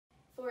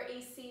For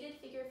a seated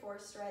figure four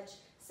stretch,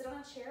 sit on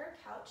a chair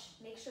or couch.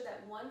 Make sure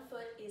that one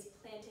foot is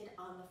planted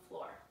on the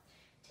floor.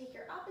 Take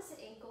your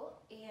opposite ankle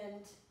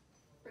and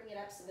bring it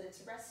up so that it's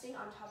resting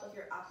on top of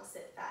your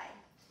opposite thigh.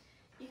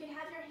 You can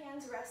have your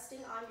hands resting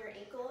on your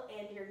ankle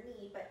and your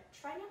knee, but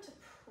try not to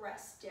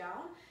press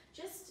down.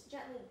 Just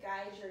gently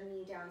guide your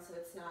knee down so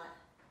it's not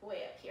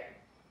way up here.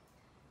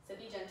 So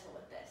be gentle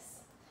with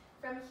this.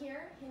 From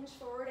here, hinge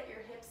forward at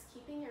your hips,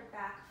 keeping your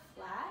back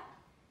flat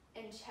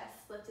and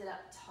chest lifted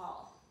up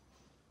tall.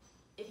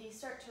 If you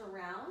start to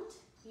round,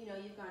 you know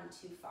you've gone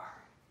too far.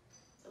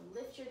 So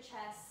lift your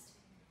chest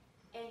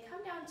and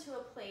come down to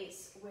a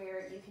place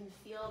where you can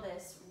feel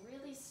this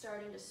really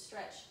starting to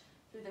stretch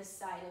through the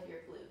side of your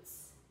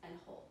glutes and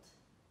hold.